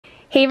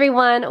Hey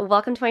everyone,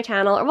 welcome to my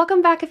channel, or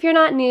welcome back if you're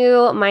not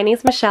new. My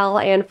name's Michelle,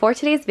 and for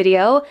today's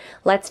video,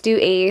 let's do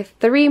a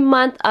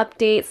 3-month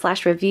update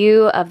slash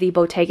review of the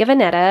Bottega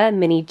Veneta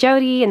mini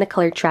Jodie in the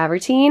color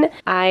Travertine.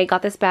 I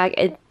got this bag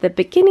at the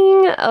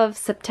beginning of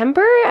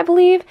September, I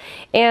believe,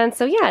 and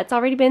so yeah, it's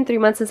already been 3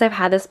 months since I've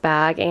had this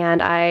bag,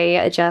 and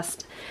I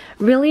just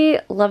really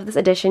love this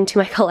addition to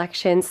my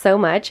collection so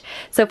much.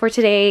 So for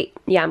today,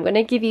 yeah, I'm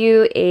gonna give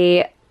you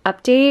a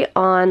update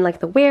on like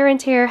the wear and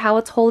tear, how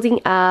it's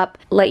holding up,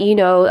 let you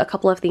know a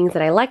couple of things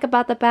that I like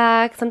about the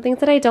bag, some things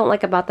that I don't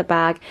like about the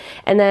bag,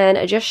 and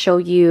then just show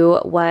you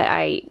what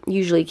I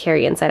usually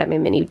carry inside of my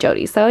mini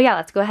Jodie. So yeah,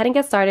 let's go ahead and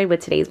get started with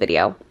today's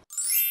video.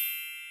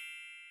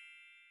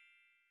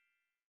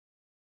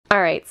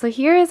 Alright, so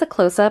here is a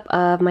close-up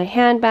of my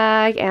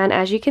handbag, and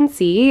as you can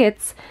see,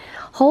 it's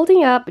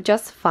holding up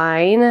just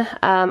fine.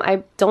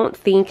 I don't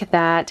think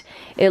that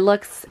it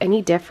looks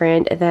any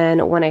different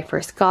than when I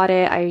first got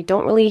it. I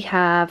don't really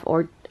have,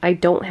 or I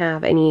don't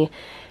have any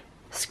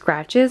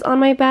scratches on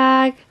my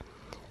bag.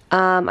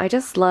 I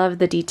just love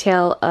the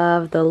detail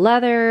of the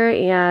leather,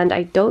 and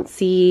I don't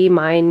see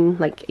mine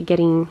like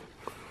getting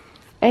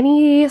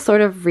any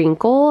sort of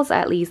wrinkles,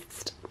 at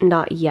least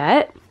not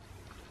yet.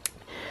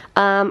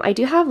 I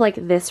do have like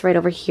this right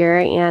over here,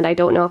 and I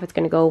don't know if it's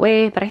going to go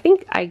away, but I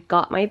think I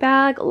got my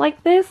bag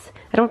like this.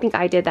 I don't think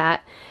I did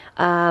that.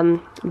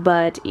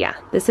 But yeah,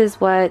 this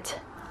is what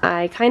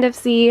I kind of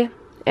see,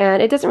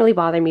 and it doesn't really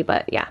bother me,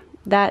 but yeah,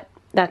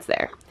 that's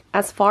there.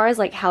 As far as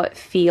like how it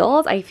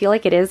feels, I feel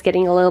like it is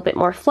getting a little bit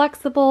more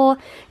flexible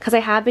because I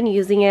have been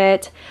using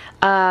it.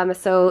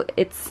 So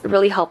it's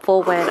really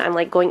helpful when I'm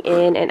like going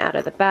in and out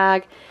of the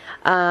bag,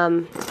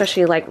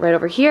 especially like right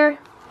over here.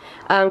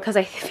 Because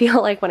I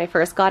feel like when I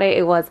first got it,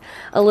 it was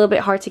a little bit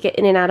hard to get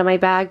in and out of my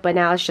bag, but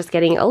now it's just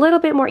getting a little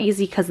bit more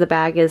easy because the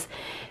bag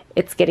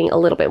it's getting a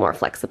little bit more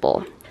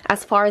flexible.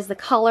 As far as the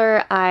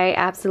color, I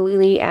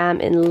absolutely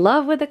am in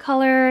love with the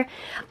color.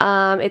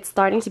 It's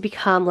starting to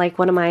become like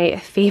one of my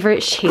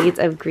favorite shades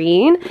of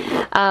green.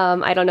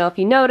 I don't know if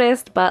you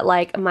noticed, but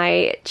like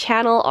my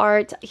channel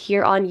art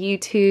here on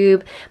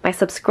YouTube, my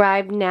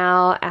subscribe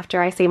now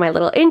after I say my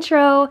little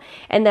intro,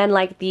 and then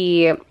like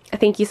the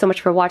thank you so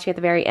much for watching at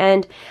the very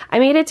end, I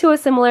made it to a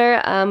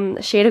similar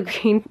shade of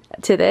green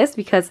to this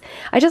because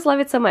I just love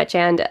it so much,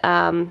 and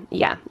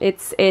yeah,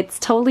 it's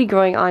totally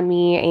growing on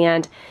me,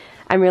 and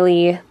I'm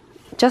really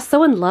just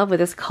so in love with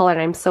this color,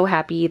 and I'm so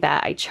happy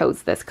that I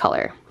chose this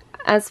color.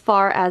 As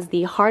far as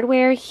the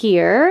hardware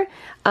here,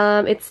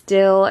 it's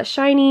still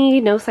shiny,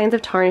 no signs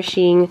of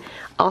tarnishing,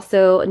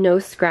 also no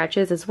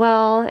scratches as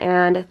well,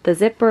 and the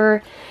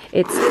zipper,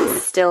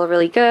 it's still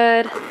really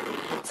good.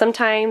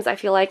 Sometimes I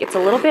feel like it's a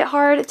little bit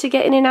hard to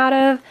get in and out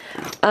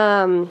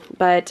of,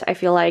 but I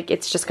feel like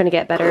it's just going to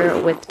get better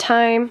with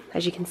time.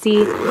 As you can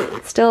see,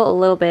 still a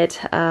little bit,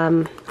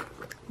 not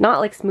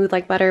like smooth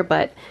like butter,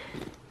 but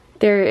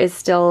there is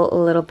still a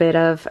little bit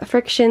of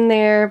friction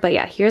there. But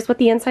yeah, here's what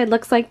the inside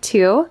looks like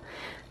too.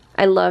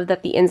 I love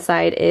that the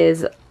inside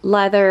is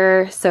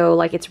leather, so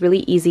like it's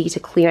really easy to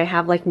clean. I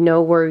have like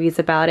no worries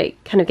about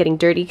it kind of getting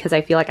dirty because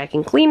I feel like I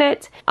can clean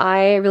it.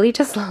 I really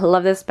just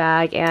love this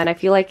bag, and I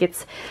feel like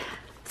it's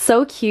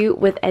so cute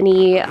with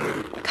any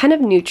kind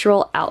of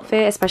neutral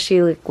outfit,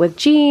 especially like with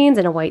jeans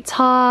and a white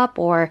top,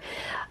 or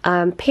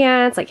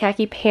pants, like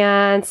khaki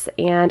pants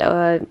and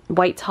a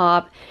white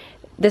top.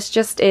 This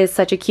just is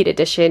such a cute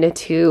addition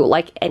to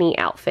like any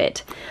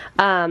outfit.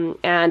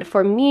 And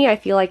for me, I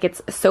feel like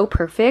it's so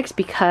perfect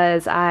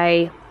because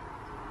I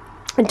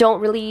don't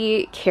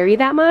really carry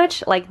that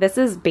much. Like this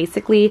is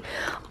basically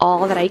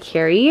all that I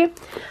carry.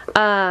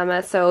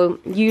 So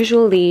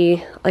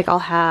usually like I'll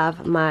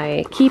have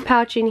my key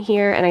pouch in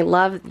here, and I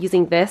love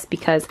using this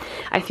because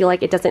I feel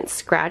like it doesn't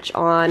scratch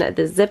on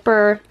the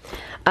zipper.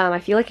 I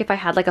feel like if I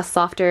had like a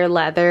softer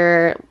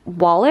leather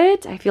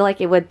wallet, I feel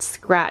like it would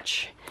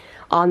scratch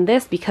on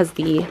this because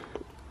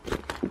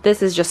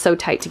this is just so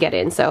tight to get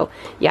in. So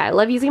yeah, I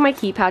love using my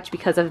key pouch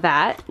because of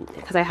that,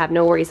 because I have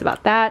no worries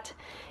about that.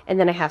 And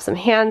then I have some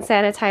hand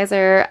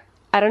sanitizer.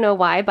 I don't know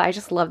why, but I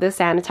just love this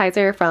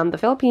sanitizer from the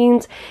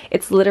Philippines.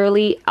 It's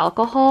literally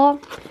alcohol.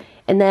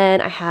 And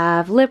then I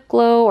have lip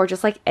glow, or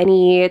just like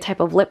any type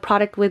of lip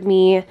product with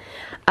me.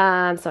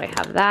 So I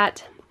have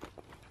that.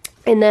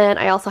 And then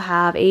I also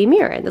have a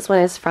mirror, and this one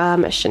is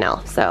from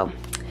Chanel. So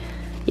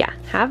yeah,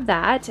 have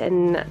that,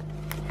 and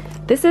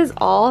this is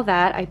all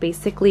that I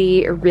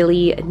basically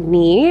really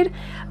need.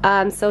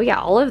 So yeah,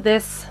 all of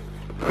this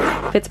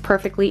fits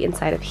perfectly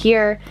inside of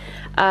here.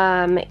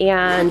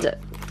 And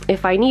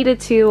if I needed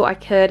to, I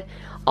could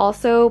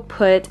also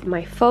put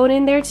my phone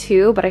in there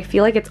too, but I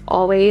feel like it's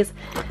always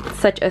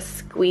such a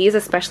squeeze,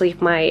 especially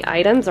if my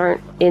items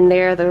aren't in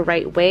there the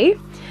right way.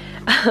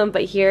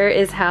 But here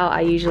is how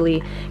I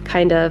usually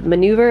kind of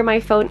maneuver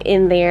my phone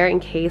in there in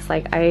case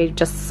like I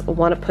just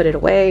want to put it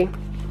away.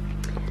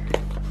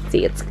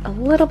 See, it's a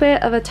little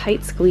bit of a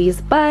tight squeeze,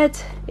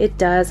 but it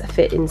does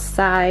fit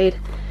inside,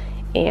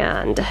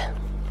 and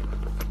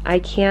I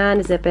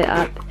can zip it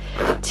up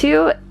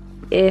too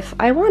if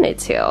I wanted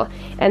to.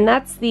 And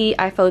that's the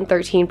iPhone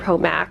 13 Pro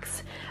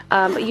Max.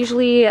 But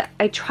usually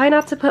I try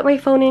not to put my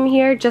phone in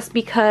here just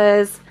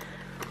because,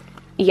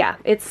 yeah,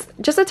 it's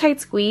just a tight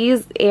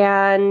squeeze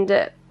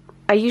and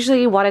I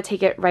usually want to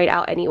take it right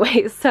out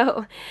anyway.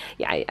 So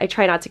yeah, I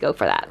try not to go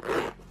for that.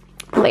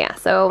 But yeah,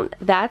 so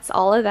that's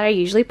all of that I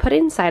usually put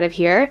inside of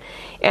here.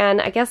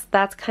 And I guess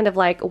that's kind of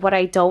like what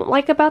I don't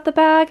like about the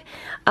bag,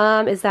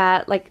 is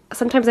that like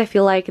sometimes I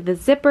feel like the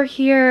zipper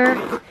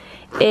here,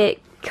 it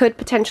could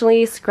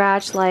potentially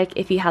scratch, like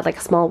if you had like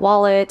a small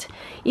wallet,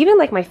 even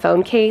like my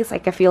phone case,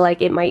 like I feel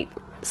like it might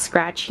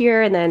scratch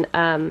here and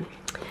then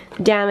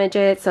damage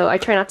it. So I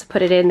try not to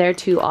put it in there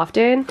too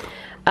often.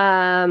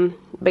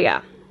 But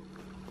yeah,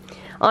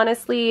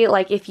 honestly,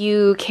 like if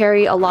you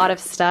carry a lot of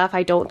stuff,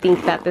 I don't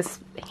think that this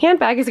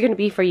handbag is going to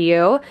be for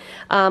you.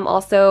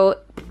 Also,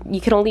 you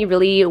can only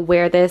really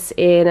wear this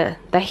in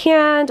the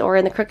hand or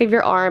in the crook of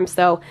your arm.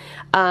 So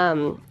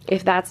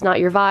if that's not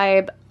your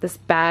vibe, this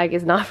bag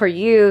is not for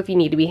you. If you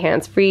need to be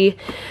hands-free,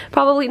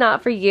 probably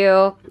not for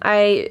you.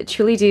 I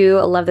truly do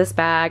love this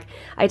bag.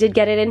 I did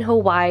get it in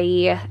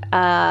Hawaii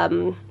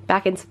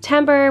back in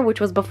September,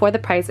 which was before the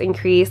price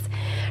increase.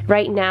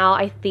 Right now,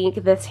 I think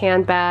this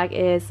handbag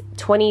is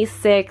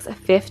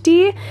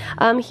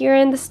 $26.50 here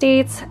in the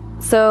States.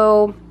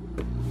 So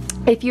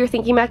if you're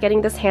thinking about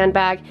getting this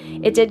handbag,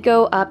 it did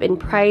go up in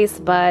price,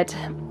 but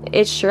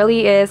it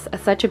surely is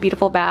such a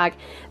beautiful bag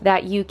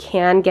that you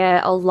can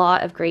get a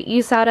lot of great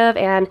use out of,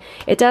 and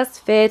it does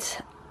fit.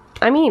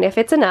 I mean, it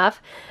fits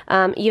enough,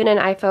 even an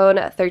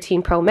iPhone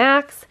 13 Pro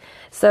Max.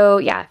 So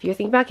yeah, if you're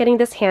thinking about getting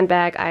this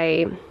handbag,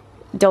 I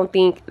don't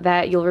think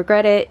that you'll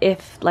regret it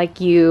if like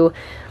you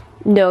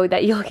know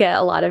that you'll get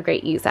a lot of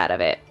great use out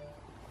of it.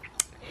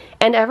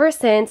 And ever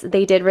since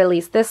they did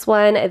release this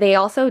one, they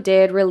also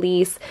did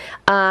release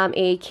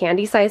a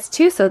candy size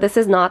too. So this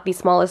is not the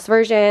smallest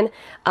version.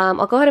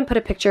 I'll go ahead and put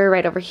a picture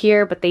right over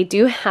here, but they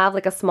do have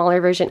like a smaller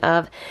version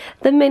of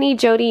the mini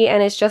Jodie,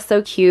 and it's just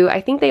so cute.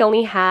 I think they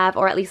only have,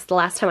 or at least the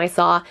last time I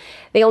saw,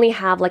 they only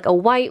have like a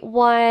white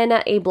one,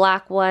 a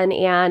black one,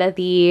 and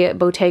the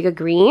Bottega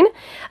green.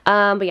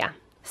 But yeah,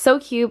 so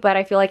cute, but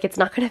I feel like it's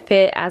not gonna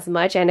fit as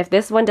much. And if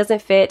this one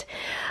doesn't fit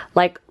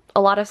like a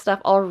lot of stuff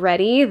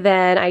already,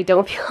 then I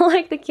don't feel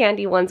like the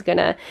candy one's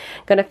gonna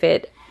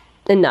fit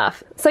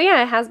enough. So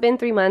yeah, it has been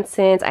 3 months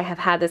since I have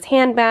had this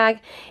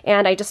handbag,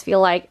 and I just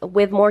feel like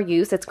with more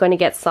use, it's going to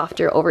get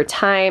softer over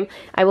time.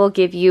 I will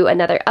give you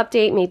another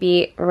update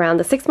maybe around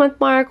the 6-month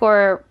mark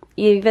or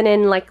even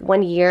in like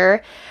 1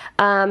 year.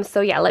 So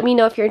yeah, let me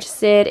know if you're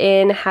interested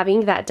in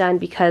having that done,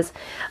 because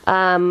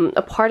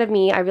a part of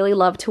me, I really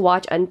love to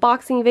watch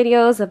unboxing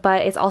videos,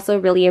 but it's also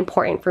really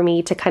important for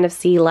me to kind of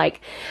see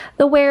like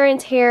the wear and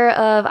tear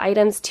of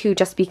items too,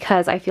 just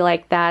because I feel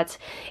like that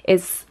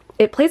is,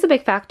 it plays a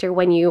big factor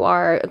when you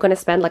are going to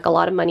spend like a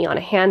lot of money on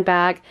a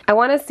handbag. I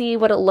want to see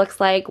what it looks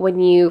like when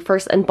you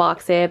first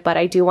unbox it, but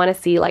I do want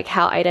to see like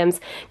how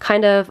items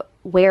kind of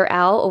wear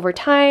out over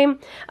time,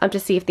 to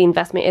see if the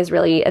investment is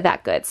really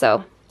that good.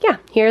 So yeah,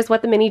 here's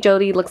what the mini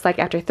Jodie looks like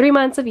after 3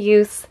 months of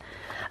use.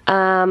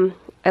 I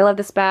love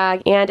this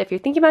bag, and if you're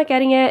thinking about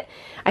getting it,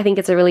 I think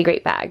it's a really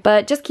great bag.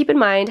 But just keep in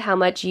mind how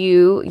much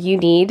you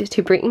need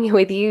to bring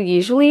with you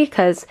usually,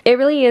 because it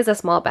really is a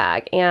small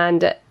bag,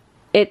 and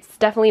it's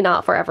definitely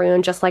not for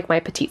everyone, just like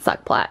my petite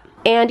sac plat.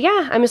 And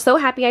yeah, I'm so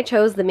happy I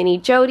chose the mini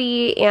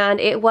Jodie,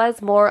 and it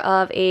was more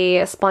of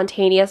a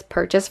spontaneous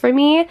purchase for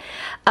me.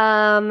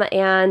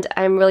 And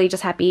I'm really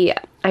just happy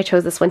I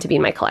chose this one to be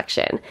in my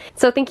collection.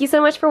 So thank you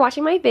so much for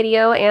watching my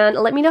video, and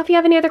let me know if you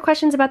have any other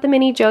questions about the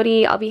mini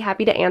Jodie. I'll be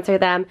happy to answer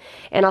them,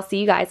 and I'll see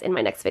you guys in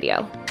my next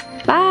video.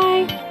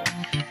 Bye!